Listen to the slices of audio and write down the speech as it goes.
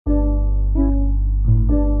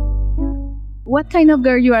what kind of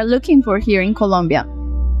girl you are looking for here in Colombia?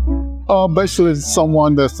 Basically,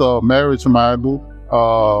 someone that's marriage-minded,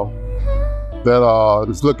 that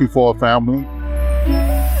is looking for a family.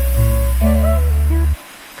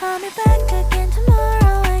 Call me back again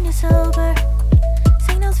tomorrow when you're sober.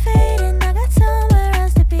 Signals fading, I got somewhere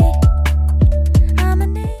else to be.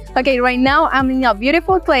 Okay, right now I'm in a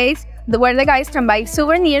beautiful place where the guys can buy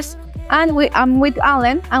souvenirs, and I'm with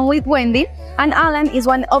Allan and with Wendy, and Allan is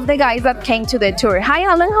one of the guys that came to the tour. Hi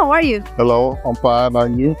Allan, how are you? Hello, I'm fine,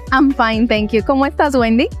 and you? I'm fine, thank you. ¿Cómo estás,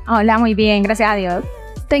 Wendy? Hola, muy bien, gracias a Dios.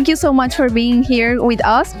 Thank you so much for being here with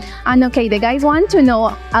us. And okay, the guys want to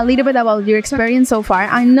know a little bit about your experience so far.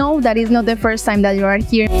 I know that is not the first time that you are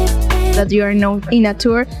here, that you are in a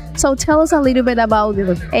tour. So tell us a little bit about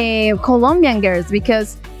Colombian girls,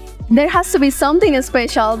 because there has to be something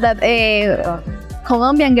special that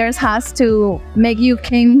Colombian girls has to make you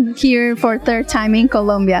came here for third time in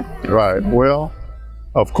Colombia. Right. Well,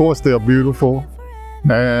 of course they're beautiful,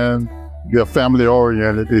 and they're family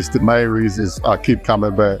oriented. Is the main reason I keep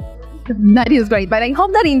coming back. That is great. But I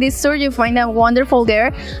hope that in this tour you find a wonderful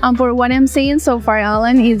girl. And for what I'm seeing so far,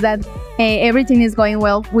 Allan, is that everything is going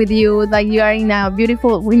well with you. Like you are in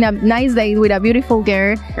a nice day with a beautiful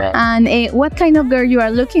girl. Right. And what kind of girl you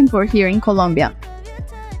are looking for here in Colombia?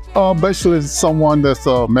 Basically, someone that's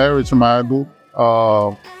marriage-minded,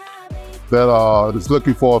 that is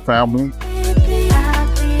looking for a family.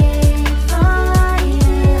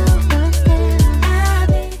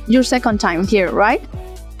 Your second time here, right?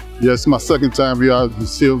 Yes, my second time here. I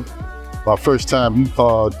was here my first time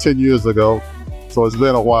 10 years ago, so it's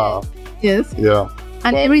been a while. Yes. Yeah.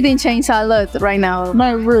 And everything changed a lot right now.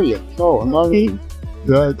 Not really. No, not really.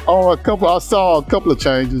 Yeah, I saw a couple of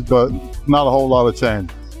changes, but not a whole lot of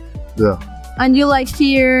changes. Yeah. And you like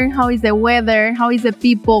here? How is the weather? How is the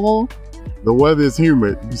people? The weather is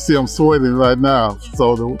humid. You see, I'm sweating right now,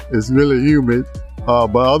 so it's really humid.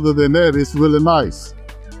 But other than that, it's really nice.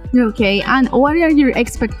 Okay. And what are your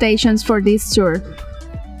expectations for this tour?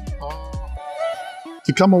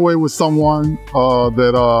 To come away with someone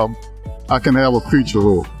that I can have a future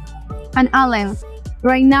with. And Allan,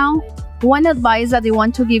 right now, one advice that you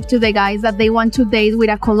want to give to the guys that they want to date with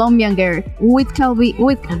a Colombian girl, what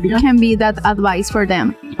can be that advice for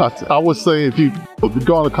them? I would say if you're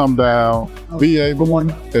going to come down,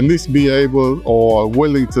 at least be able or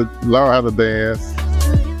willing to learn how to dance,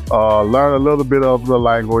 learn a little bit of the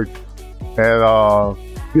language, and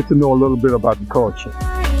get to know a little bit about the culture.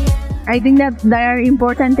 I think that there are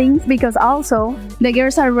important things, because also the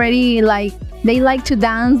girls are very they like to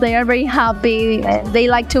dance, they are very happy, they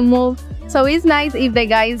like to move. So it's nice if the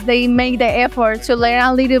guys, they make the effort to learn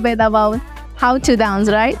a little bit about how to dance,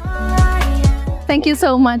 right? Thank you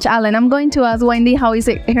so much, Allan. I'm going to ask Wendy how is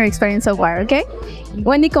her experience so far, okay?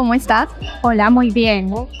 Wendy, ¿cómo estás? Hola, muy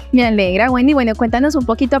bien. Me alegra, Wendy. Bueno, cuéntanos un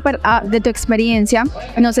poquito de tu experiencia.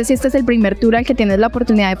 No sé si este es el primer tour al que tienes la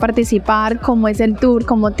oportunidad de participar. ¿Cómo es el tour?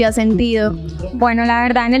 ¿Cómo te has sentido? Bueno, la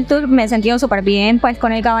verdad en el tour me he sentido súper bien, pues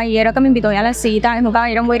con el caballero que me invitó a la cita. Es un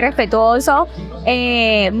caballero muy respetuoso,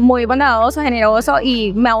 muy bondadoso, generoso,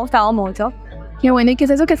 y me ha gustado mucho. Qué bueno. ¿Y qué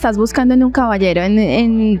es eso que estás buscando en un caballero,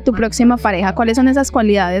 en tu próxima pareja? ¿Cuáles son esas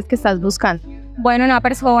cualidades que estás buscando? Bueno, una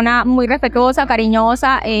persona muy respetuosa,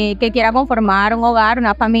 cariñosa, que quiera conformar un hogar,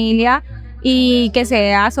 una familia, y que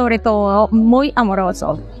sea sobre todo muy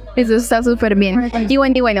amoroso. Eso está súper bien. Y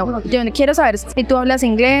Wendy, bueno, yo quiero saber si tú hablas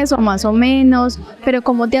inglés o más o menos, pero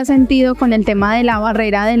 ¿cómo te has sentido con el tema de la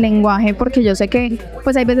barrera del lenguaje? Porque yo sé que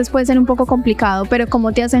pues hay veces puede ser un poco complicado, pero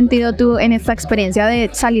 ¿cómo te has sentido tú en esta experiencia de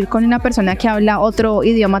salir con una persona que habla otro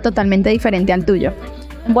idioma totalmente diferente al tuyo?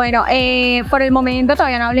 Bueno, por el momento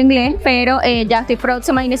todavía no hablo inglés, pero ya estoy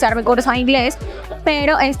próxima a iniciar mi curso de inglés,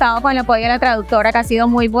 pero he estado con el apoyo de la traductora, que ha sido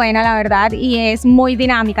muy buena, la verdad, y es muy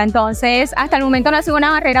dinámica. Entonces, hasta el momento no ha sido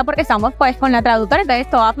una barrera porque estamos pues con la traductora,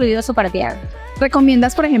 entonces todo ha fluido súper bien.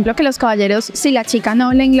 ¿Recomiendas, por ejemplo, que los caballeros, si la chica no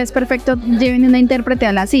habla inglés perfecto, lleven una intérprete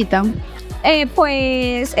a la cita?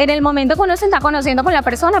 Pues en el momento que uno se está conociendo con la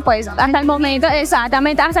persona, pues hasta el momento,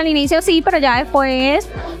 exactamente, hasta el inicio sí, pero ya después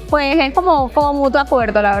pues es como mutuo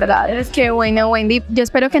acuerdo, la verdad. Es que bueno, Wendy, yo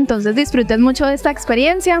espero que entonces disfrutes mucho de esta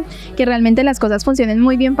experiencia, que realmente las cosas funcionen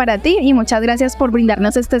muy bien para ti, y muchas gracias por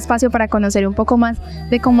brindarnos este espacio para conocer un poco más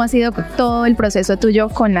de cómo ha sido todo el proceso tuyo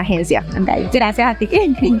con la agencia. Gracias a ti.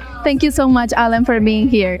 Thank you so much, Allan, for being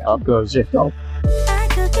here.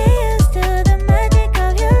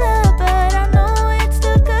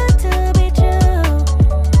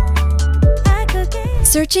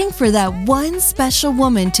 Searching for that one special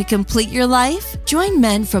woman to complete your life? Join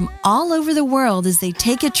men from all over the world as they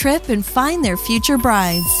take a trip and find their future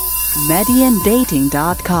brides.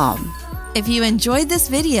 MedellInDating.com If you enjoyed this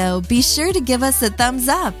video, be sure to give us a thumbs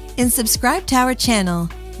up and subscribe to our channel.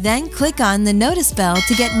 Then click on the notice bell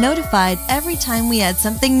to get notified every time we add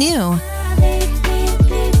something new.